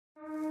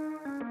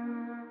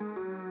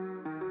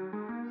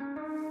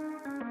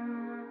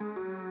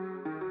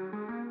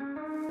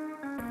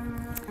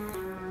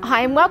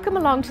Hi and welcome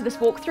along to this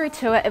walkthrough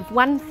tour of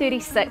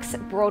 136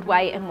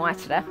 Broadway in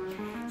Waitara.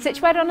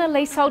 Situated on a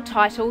leasehold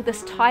title,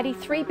 this tidy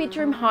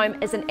 3-bedroom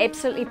home is an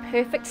absolutely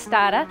perfect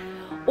starter,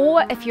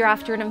 or if you're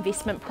after an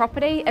investment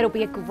property, it'll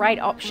be a great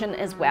option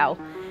as well.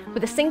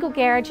 With a single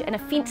garage and a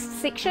fenced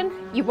section,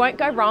 you won't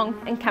go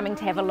wrong in coming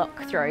to have a look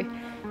through.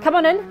 Come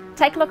on in,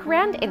 take a look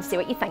around and see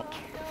what you think.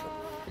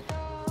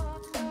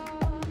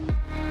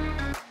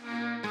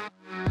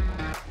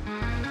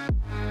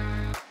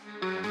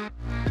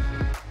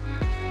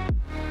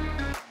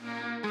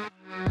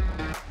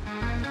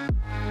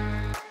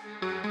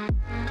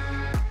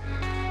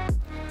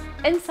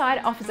 Inside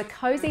offers a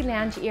cosy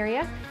lounge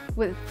area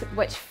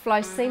which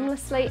flows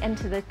seamlessly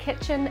into the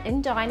kitchen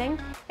and dining,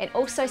 and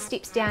also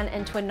steps down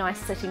into a nice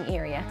sitting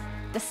area.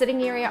 The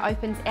sitting area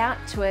opens out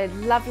to a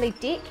lovely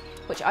deck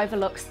which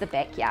overlooks the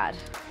backyard.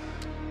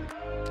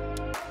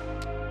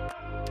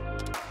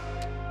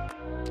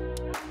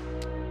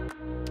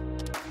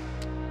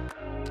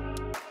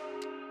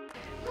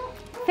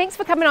 Thanks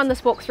for coming on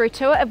this walkthrough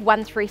tour of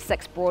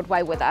 136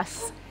 Broadway with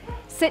us.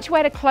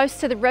 Situated close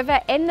to the river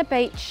and the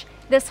beach,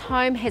 this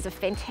home has a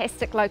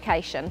fantastic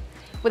location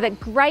with a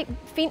great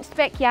fenced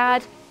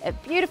backyard, a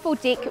beautiful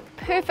deck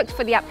perfect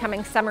for the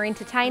upcoming summer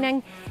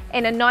entertaining,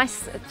 and a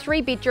nice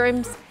 3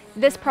 bedrooms.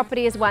 This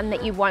property is one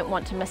that you won't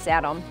want to miss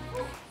out on.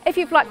 If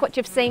you've liked what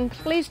you've seen,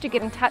 please do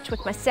get in touch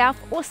with myself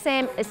or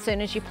Sam as soon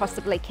as you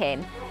possibly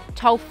can.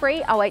 Toll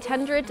free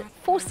 0800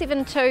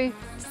 472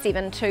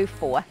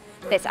 724.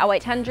 That's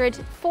 0800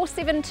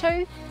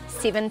 472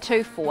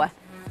 724.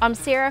 I'm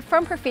Sarah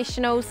from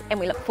Professionals and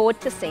we look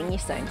forward to seeing you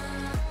soon.